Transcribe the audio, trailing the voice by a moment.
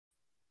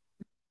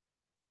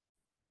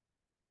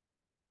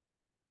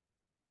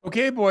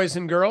Okay, boys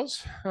and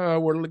girls,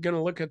 we're going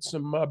to look at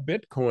some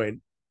Bitcoin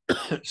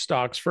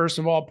stocks. First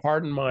of all,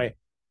 pardon my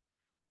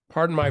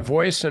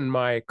voice and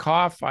my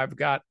cough. I've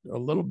got a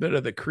little bit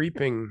of the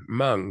creeping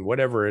mung,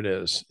 whatever it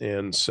is,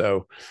 and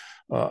so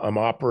I'm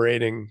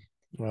operating.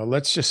 Well,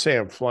 let's just say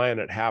I'm flying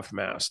at half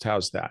mast.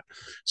 How's that?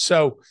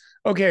 So,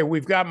 okay,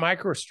 we've got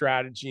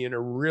MicroStrategy in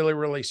a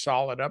really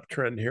solid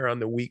uptrend here on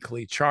the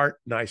weekly chart.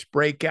 Nice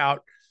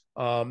breakout.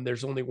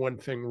 There's only one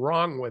thing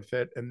wrong with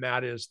it, and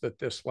that is that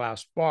this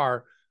last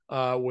bar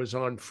was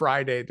on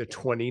Friday, the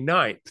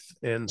 29th.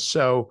 And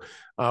so,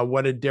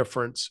 what a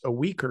difference a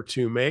week or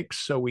two makes.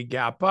 So, we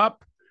gap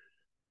up,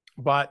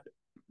 but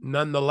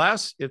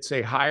nonetheless, it's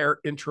a higher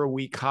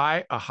intra-week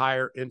high, a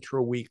higher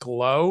intra-week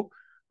low.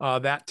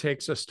 That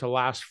takes us to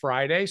last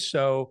Friday.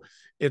 So,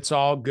 it's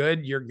all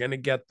good. You're going to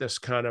get this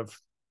kind of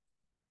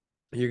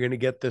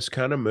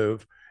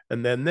move.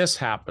 And then this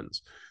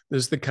happens.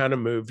 This is the kind of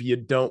move you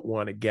don't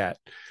want to get.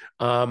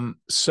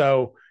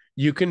 So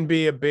you can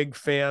be a big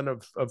fan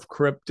of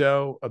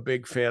crypto, a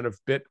big fan of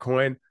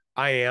Bitcoin.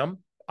 I am.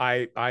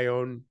 I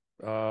own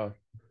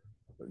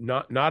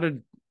not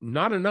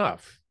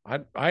enough.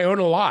 I own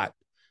a lot,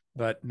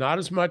 but not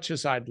as much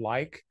as I'd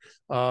like.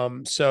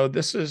 So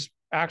this is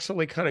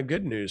actually kind of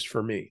good news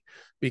for me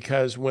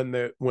because when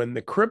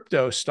the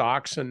crypto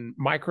stocks and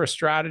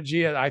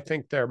MicroStrategy, I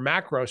think their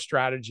macro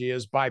strategy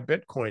is buy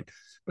Bitcoin,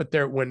 but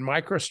when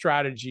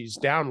MicroStrategy is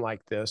down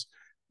like this,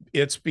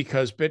 it's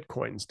because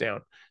Bitcoin's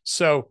down.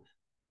 So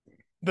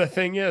the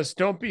thing is,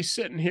 don't be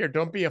sitting here,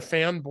 don't be a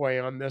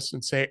fanboy on this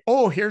and say,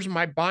 oh, here's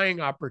my buying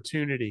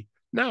opportunity.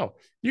 No,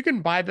 you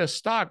can buy this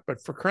stock,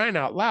 but for crying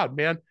out loud,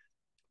 man,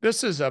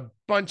 this is a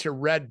bunch of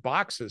red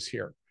boxes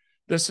here.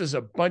 This is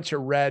a bunch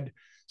of red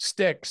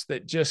sticks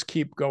that just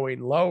keep going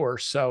lower.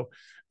 So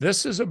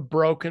this is a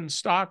broken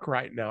stock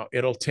right now.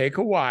 It'll take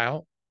a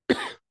while.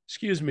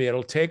 Excuse me.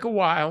 It'll take a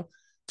while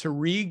to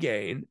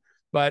regain,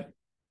 but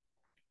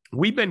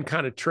we've been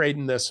kind of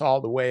trading this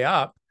all the way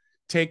up,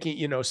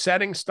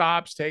 setting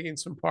stops, taking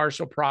some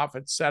partial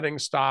profits, setting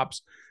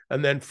stops.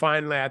 And then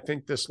finally, I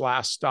think this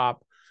last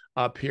stop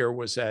up here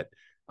was at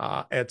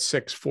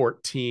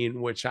 614,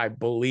 which I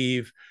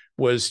believe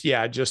was,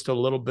 just a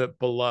little bit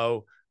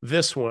below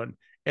this one.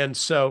 And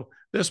so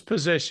this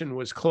position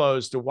was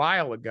closed a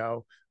while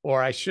ago,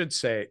 or I should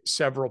say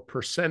several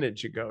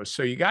percentage ago.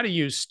 So you got to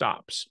use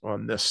stops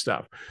on this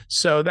stuff.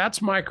 So that's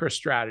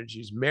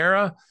MicroStrategies.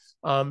 Mara,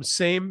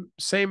 same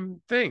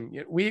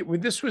thing.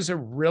 This was a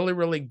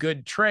really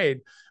good trade,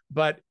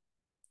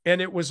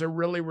 and it was a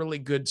really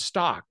good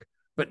stock,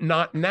 but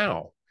not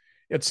now.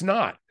 It's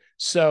not.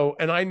 So,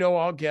 and I know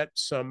I'll get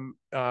some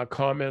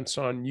comments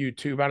on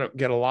YouTube. I don't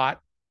get a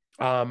lot,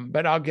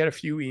 but I'll get a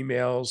few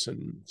emails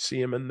and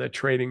see them in the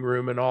trading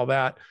room and all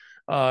that.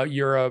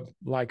 You're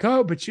like,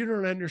 oh, but you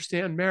don't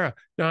understand Mara.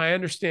 No, I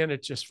understand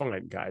it just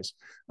fine, guys.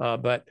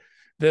 But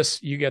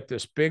you get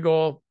this big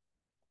old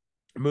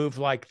move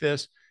like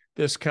this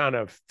kind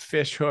of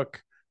fish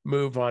hook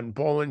move on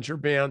Bollinger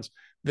Bands.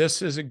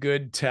 This is a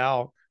good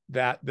tell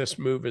that this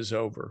move is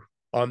over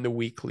on the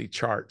weekly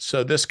chart.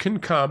 So this can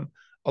come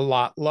a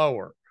lot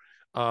lower.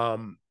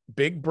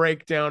 Big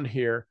breakdown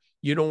here.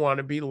 You don't want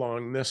to be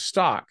long this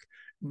stock.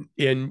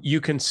 And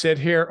you can sit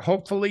here.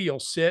 Hopefully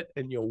you'll sit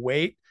and you'll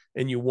wait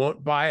and you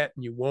won't buy it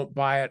and you won't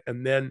buy it.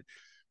 And then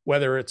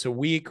whether it's a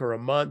week or a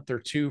month or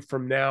two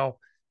from now,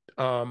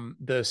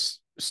 this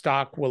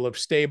stock will have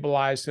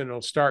stabilized and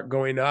it'll start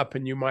going up.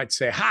 And you might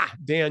say, ha,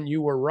 Dan,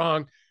 you were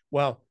wrong.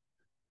 Well,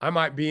 I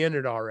might be in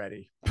it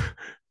already.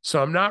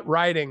 So I'm not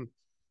writing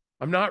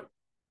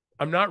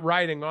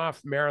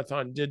off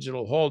Marathon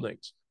Digital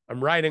Holdings.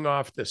 I'm writing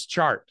off this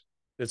chart.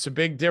 It's a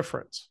big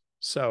difference.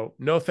 So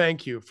no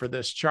thank you for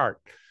this chart.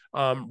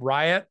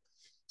 Riot,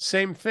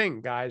 same thing,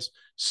 guys.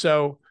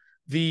 So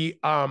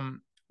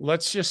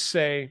let's just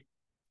say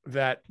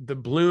that the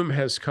bloom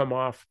has come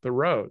off the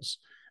rose.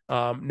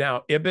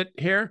 Now, IBIT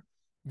here,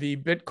 the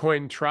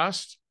Bitcoin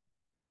Trust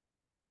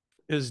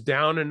is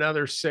down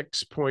another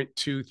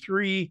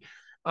 6.23.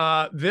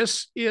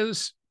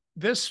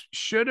 This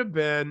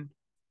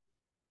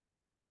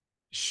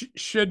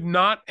should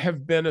not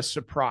have been a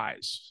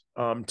surprise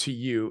to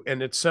you.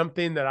 And it's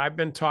something that I've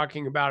been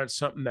talking about. It's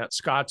something that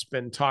Scott's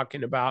been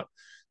talking about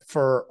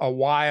for a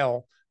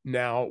while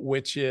now,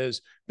 which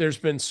is there's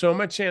been so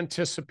much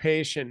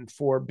anticipation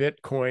for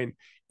Bitcoin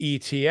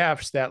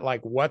ETFs that,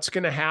 like, what's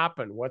going to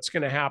happen? What's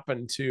going to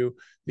happen to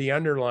the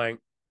underlying?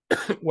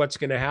 What's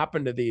going to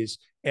happen to these?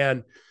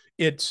 And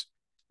it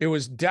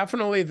was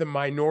definitely the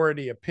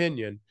minority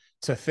opinion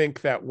to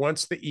think that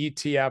once the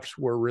ETFs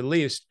were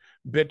released,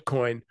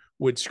 Bitcoin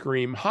would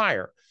scream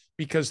higher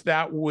because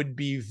that would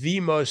be the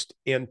most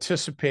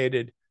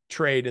anticipated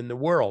trade in the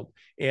world.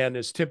 And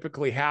as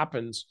typically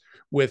happens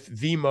with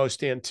the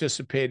most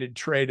anticipated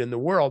trade in the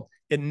world,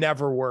 it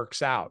never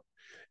works out.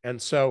 And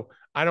so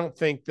I don't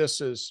think this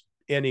is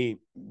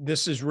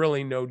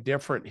really no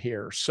different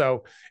here.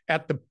 So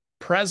at the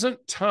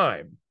present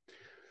time,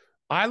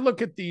 I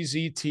look at these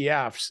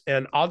ETFs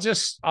and I'll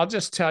just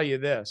tell you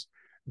this,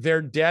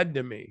 they're dead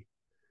to me.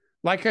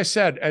 Like I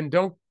said, and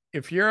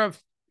if you're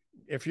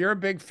if you're a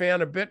big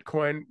fan of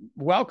Bitcoin,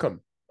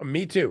 welcome.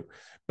 Me too.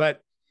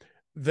 But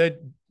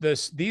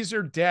these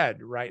are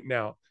dead right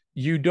now.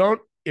 You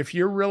don't, if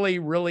you're really,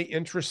 really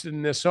interested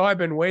in this, I've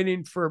been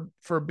waiting for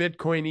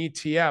Bitcoin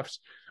ETFs,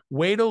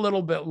 wait a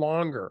little bit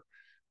longer.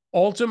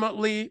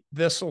 Ultimately,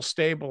 this will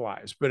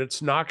stabilize, but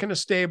it's not going to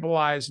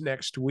stabilize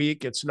next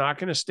week. It's not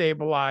going to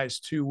stabilize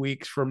 2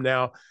 weeks from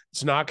now.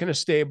 It's not going to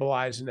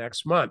stabilize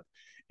next month.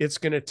 It's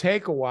going to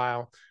take a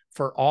while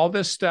for all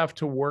this stuff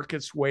to work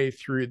its way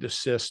through the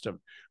system.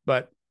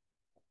 But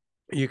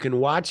you can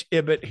watch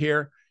IBIT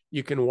here.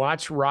 You can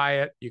watch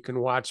Riot. You can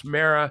watch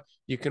MARA.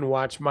 You can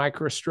watch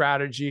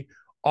MicroStrategy.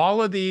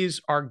 All of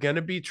these are going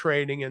to be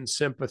trading in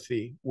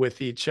sympathy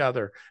with each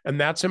other. And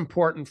that's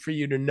important for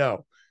you to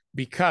know.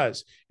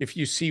 Because if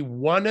you see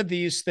one of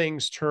these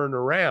things turn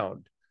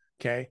around,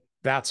 okay,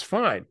 that's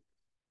fine.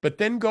 But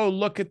then go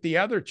look at the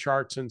other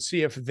charts and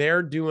see if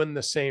they're doing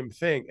the same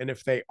thing. And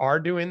if they are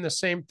doing the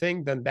same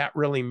thing, then that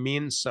really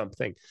means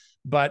something.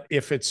 But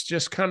if it's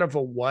just kind of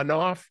a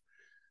one-off,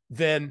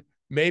 then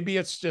maybe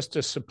it's just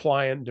a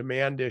supply and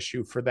demand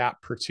issue for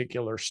that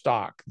particular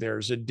stock.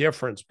 There's a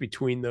difference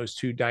between those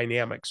two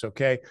dynamics,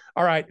 okay?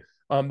 All right,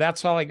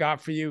 that's all I got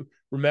for you.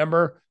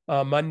 Remember,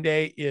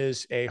 Monday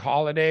is a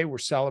holiday. We're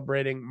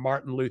celebrating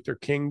Martin Luther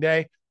King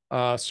Day.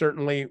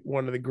 Certainly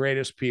one of the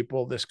greatest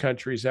people this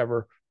country's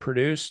ever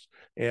produced,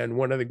 and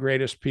one of the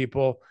greatest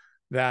people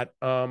that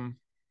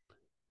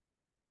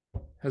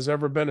has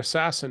ever been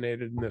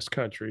assassinated in this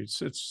country.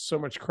 It's so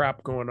much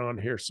crap going on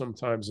here.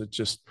 Sometimes it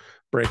just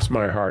breaks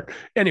my heart.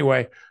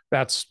 Anyway,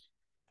 that's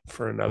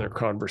for another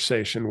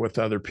conversation with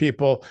other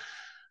people.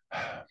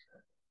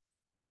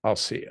 I'll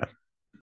see you.